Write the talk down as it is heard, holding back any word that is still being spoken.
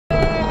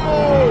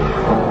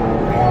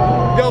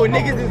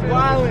niggas is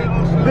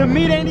wildin'. The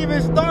meet ain't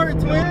even started,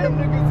 twin.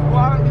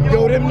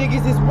 Yo, them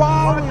niggas is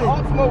wildin'.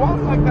 Ultima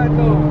walks like that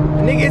though.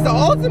 Nigga, it's the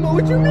Ultima,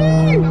 what you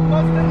mean?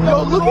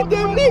 Yo, look at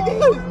them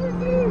niggas.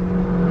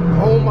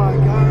 Oh my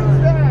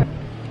god.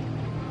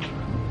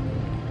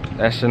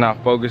 That shit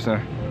not focusing.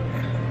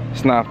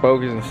 It's not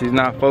focusing, she's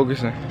not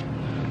focusing.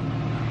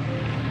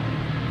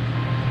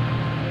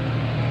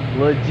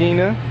 Lil'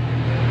 Gina.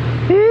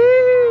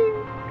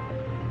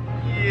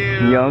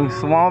 Yeah. Young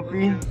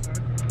Swampy.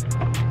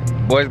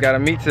 Boys got a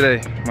meet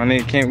today. My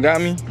nigga Camp got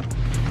me.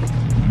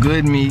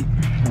 Good meet.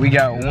 We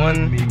got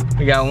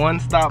one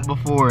stop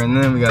before and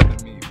then we got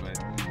the meet, but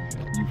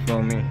you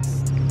feel me?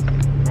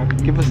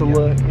 Give us a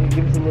little,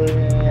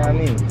 yeah, I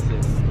mean.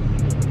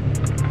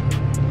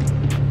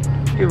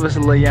 Give us a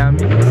little, yeah, I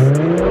mean.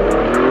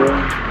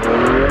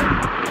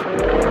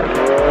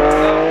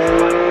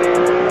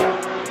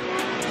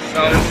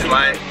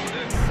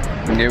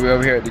 Yeah, we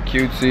over here at the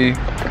QT.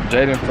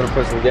 Jaden finna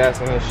put some gas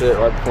in his shit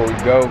right before we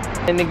go.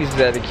 And niggas is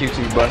at the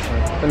QT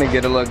busting. Finna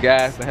get a little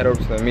gas and head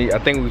over to the meet. I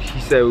think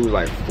he said we was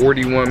like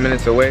 41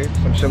 minutes away,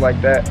 some shit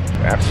like that.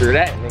 After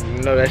that, nigga,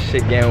 you know that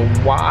shit getting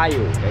wild,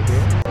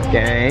 nigga.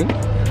 Gang.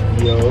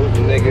 Yo,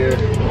 nigga.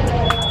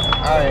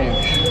 Alright,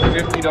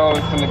 $50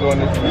 finna go in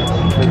this meet.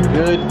 A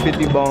good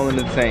 50 ball in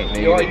the tank,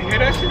 nigga. Yo, you hear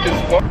that shit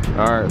just fuck?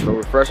 Alright, so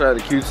we're fresh out of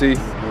the QT. You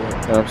know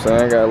what I'm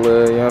saying? I got a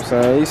little, you know what I'm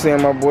saying? You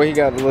seeing my boy, he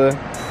got a little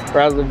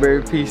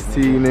raspberry peach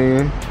tea,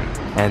 nigga.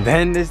 And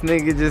then this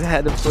nigga just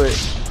had to put,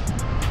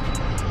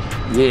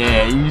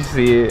 yeah, you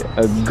see it,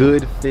 a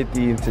good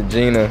 50 into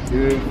Gina.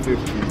 Good 50,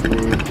 bro.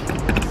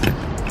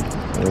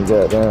 And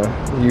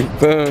goddamn, you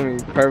feel me?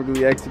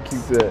 Perfectly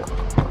execute that.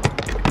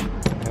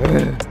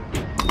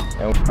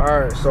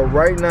 Alright, so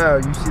right now,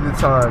 you see the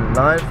time,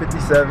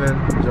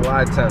 9:57,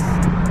 July 10th.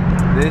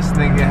 This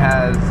nigga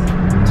has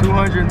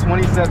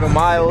 227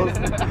 miles.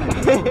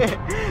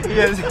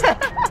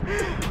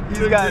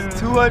 He's got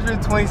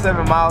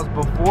 227 miles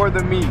before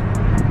the meet.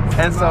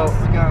 And so,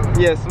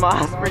 yeah,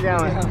 smiles per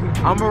gallon.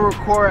 I'm gonna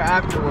record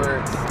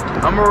afterwards.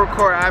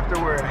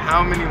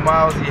 How many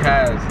miles he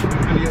has.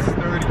 He gets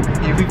 30.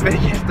 If he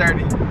gets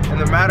 30 in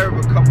a matter of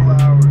a couple of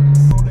hours.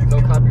 No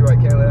copyright,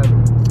 can't let that.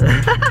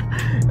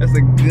 That's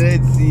a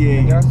good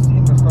CA. Y'all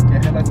seen the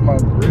fucking head? That's my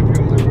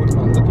review. Like, what am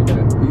I looking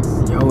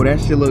at? Yo, that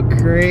shit look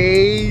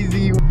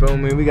crazy. Feel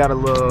me? We got a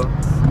little.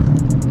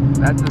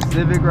 That's a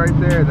Civic right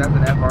there. That's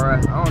an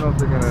FRS. I don't know if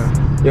they're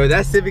gonna. Yo,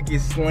 that Civic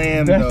is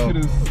slammed That though. shit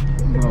is.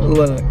 Bro.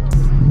 Look.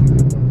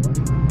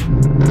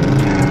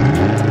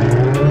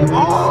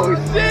 Oh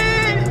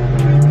shit!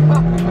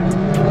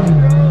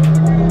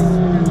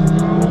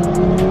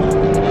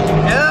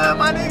 Yeah,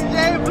 my nigga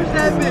Jay, push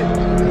that bitch.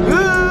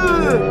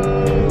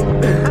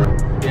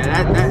 Yeah,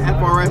 that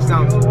FRS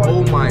sounds.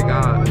 Oh my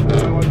god.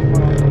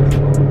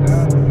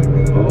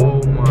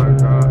 Oh my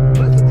god.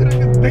 Listen to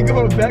this thing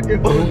going back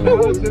and forth.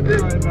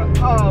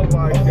 Oh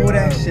my god. Oh,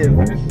 that shit.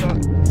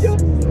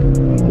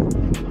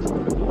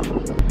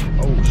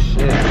 Oh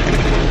shit.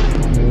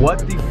 What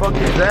the fuck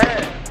is that?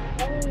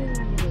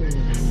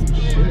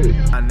 Shit.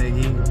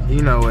 Nigga,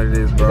 you know what it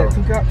is, bro. Is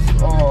that 2 cups?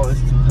 Oh,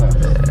 it's 2 cups.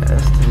 Yeah,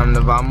 it's time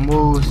to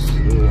vamoose.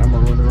 Yeah, I'm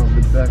gonna run around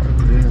the back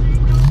over there.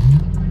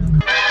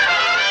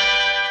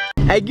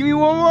 Hey, give me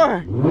one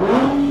more.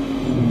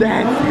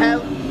 That's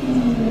hell.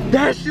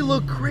 That shit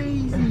look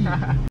crazy. You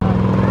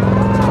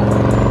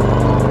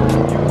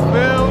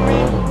feel me?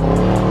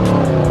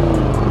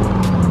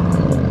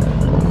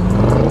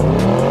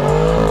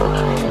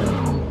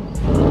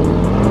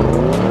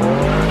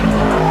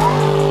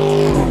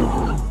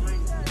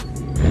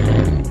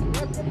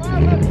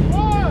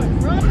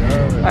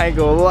 I ain't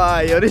gonna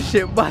lie, yo, this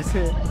shit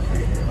bustin'.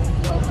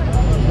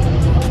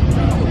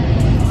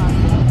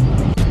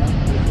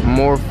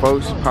 More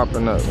folks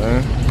popping up,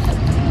 man.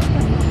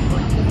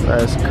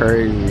 That's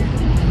crazy.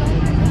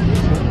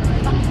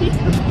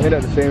 Ain't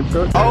that the same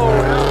truck? Oh,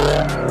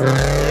 yeah,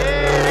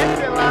 that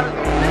shit loud as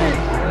a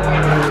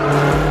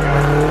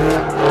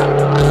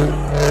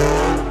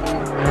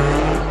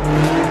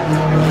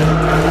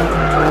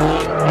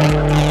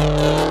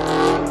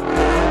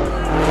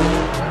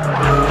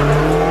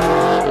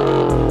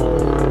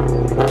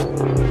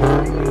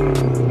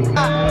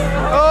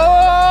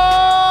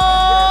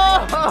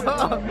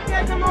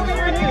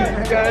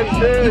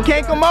You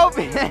can't come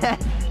over.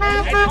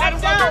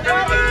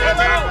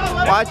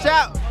 Watch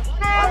out.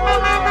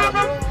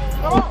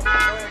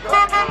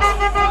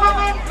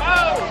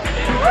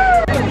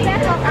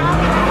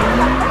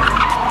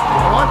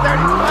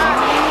 135.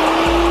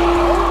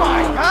 Oh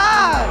my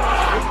god.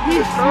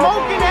 He's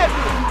smoking at me.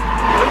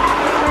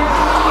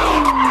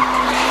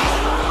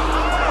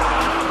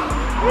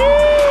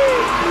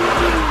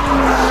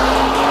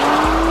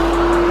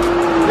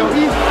 Yo,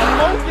 he's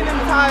smoking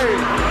and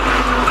tired.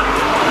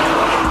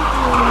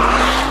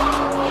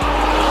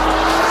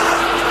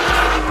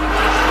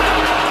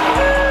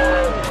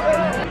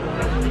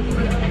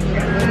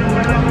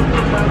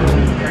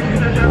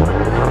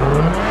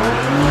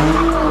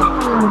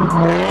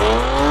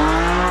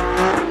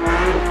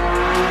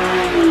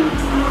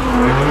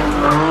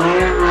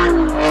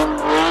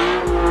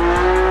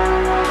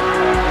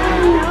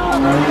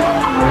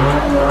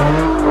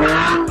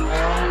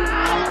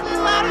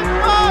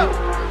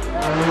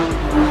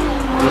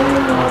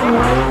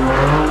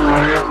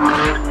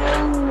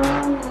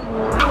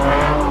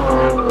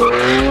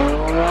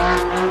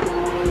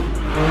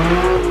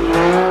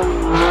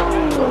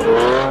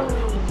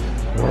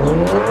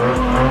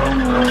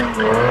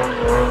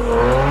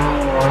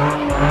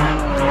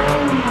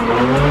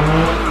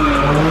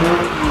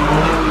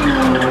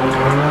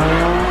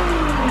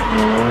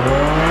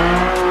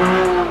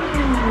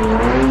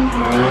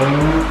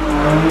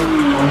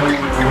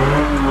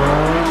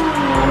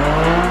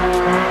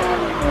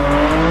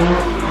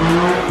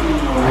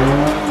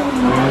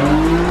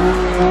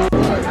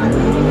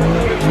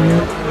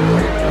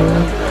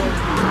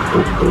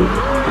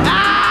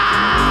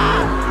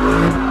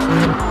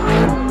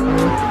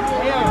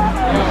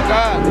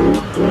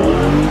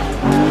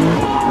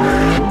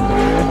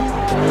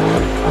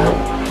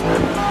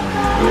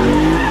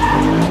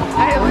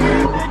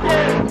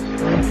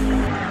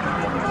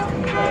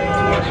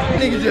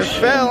 Nigga just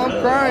fell, I'm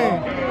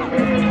crying.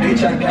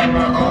 Bitch, I got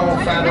my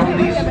own, I don't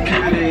need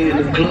security in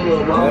the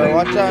club. Yo,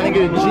 watch out,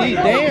 nigga, the G,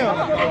 damn.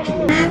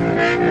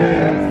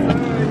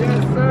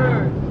 Yes,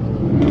 sir.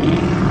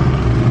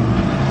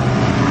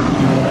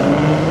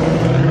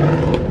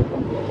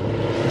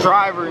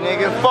 Driver,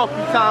 nigga, fuck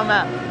you, time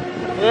out.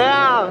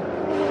 Yeah.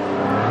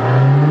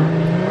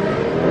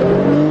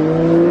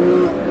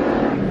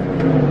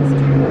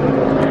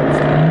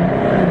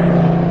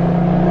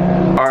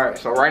 Alright,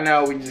 so right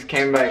now we just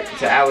came back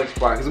to Alex's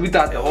spot because we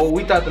thought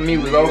the meet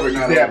was over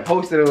because they had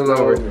posted it was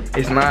over.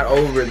 It's not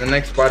over. The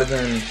next spot is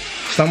in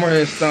somewhere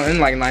in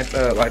like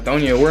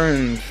Lithonia. We're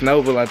in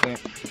Snowville, I think.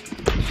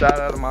 Shout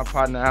out to my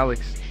partner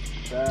Alex.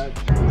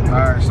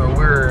 Alright, so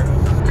we're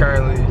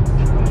currently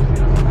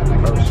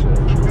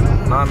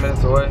 9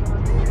 minutes away.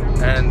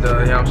 And you know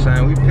what I'm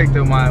saying, we picked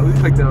up my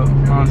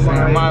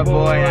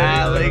boy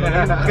Alex, you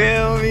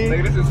feel me?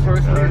 Nigga, this is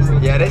first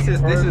meet. Yeah, this is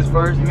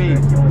first meet.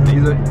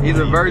 He's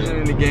a virgin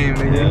in the game,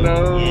 nigga. You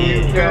know,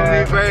 you feel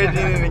me?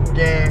 Virgin in the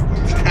game.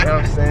 You know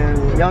what I'm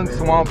saying? Young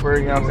swamper,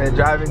 you know what I'm saying?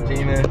 Driving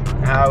Gina,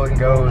 how it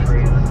goes.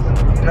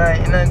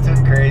 Nothing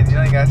too crazy. You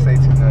ain't gotta say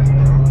too much.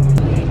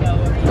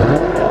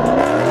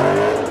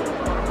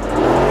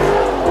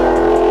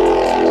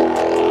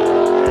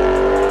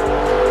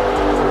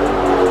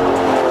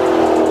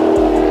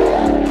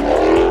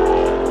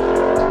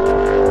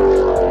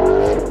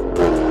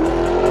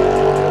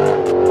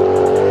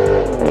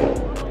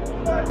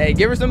 Hey,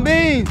 give her some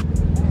beans.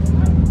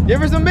 Give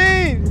her some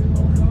beans.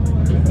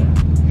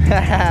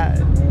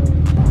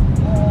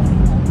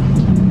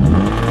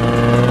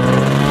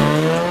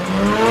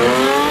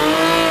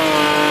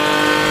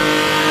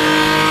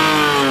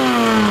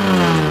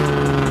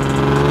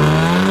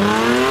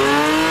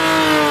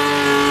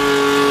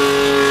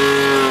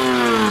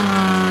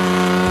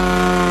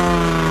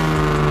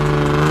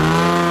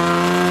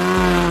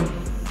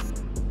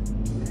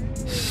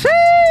 Shit,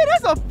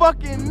 that's a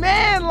fucking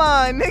man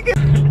line, nigga.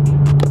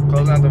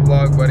 Closing out the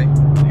vlog, buddy.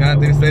 You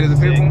got anything to say to the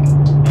people?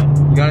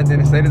 You got anything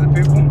to say to the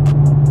people?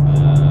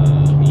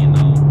 You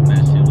know,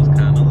 that shit was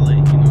kind of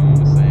late, you know what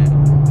I'm saying?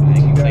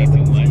 I ain't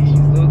gonna say too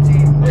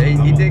much.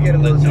 Yeah, he did get a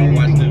little tease.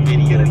 Watch the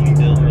video, you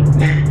feel me?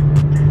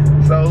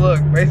 So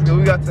look, basically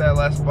we got to that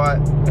last spot,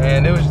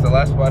 and it was just the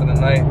last spot of the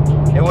night.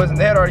 It wasn't,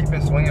 they had already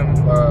been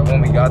swinging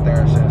when we got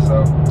there and shit,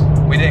 so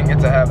we didn't get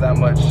to have that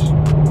much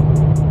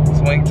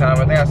swing time.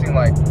 I think I seen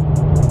like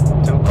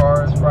 2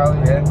 cars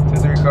probably, yeah,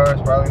 2-3 cars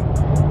probably.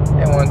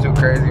 It wasn't too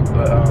crazy,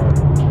 but oh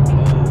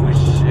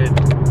shit,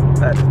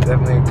 that is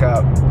definitely a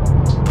cop.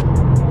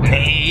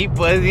 He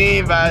pussy, he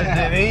ain't about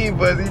shit, he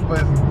pussy.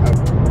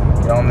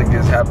 Y'all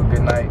niggas have a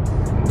good night,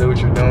 do what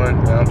you're doing,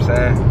 you know what I'm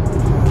saying?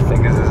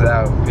 Niggas is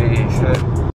out, peace.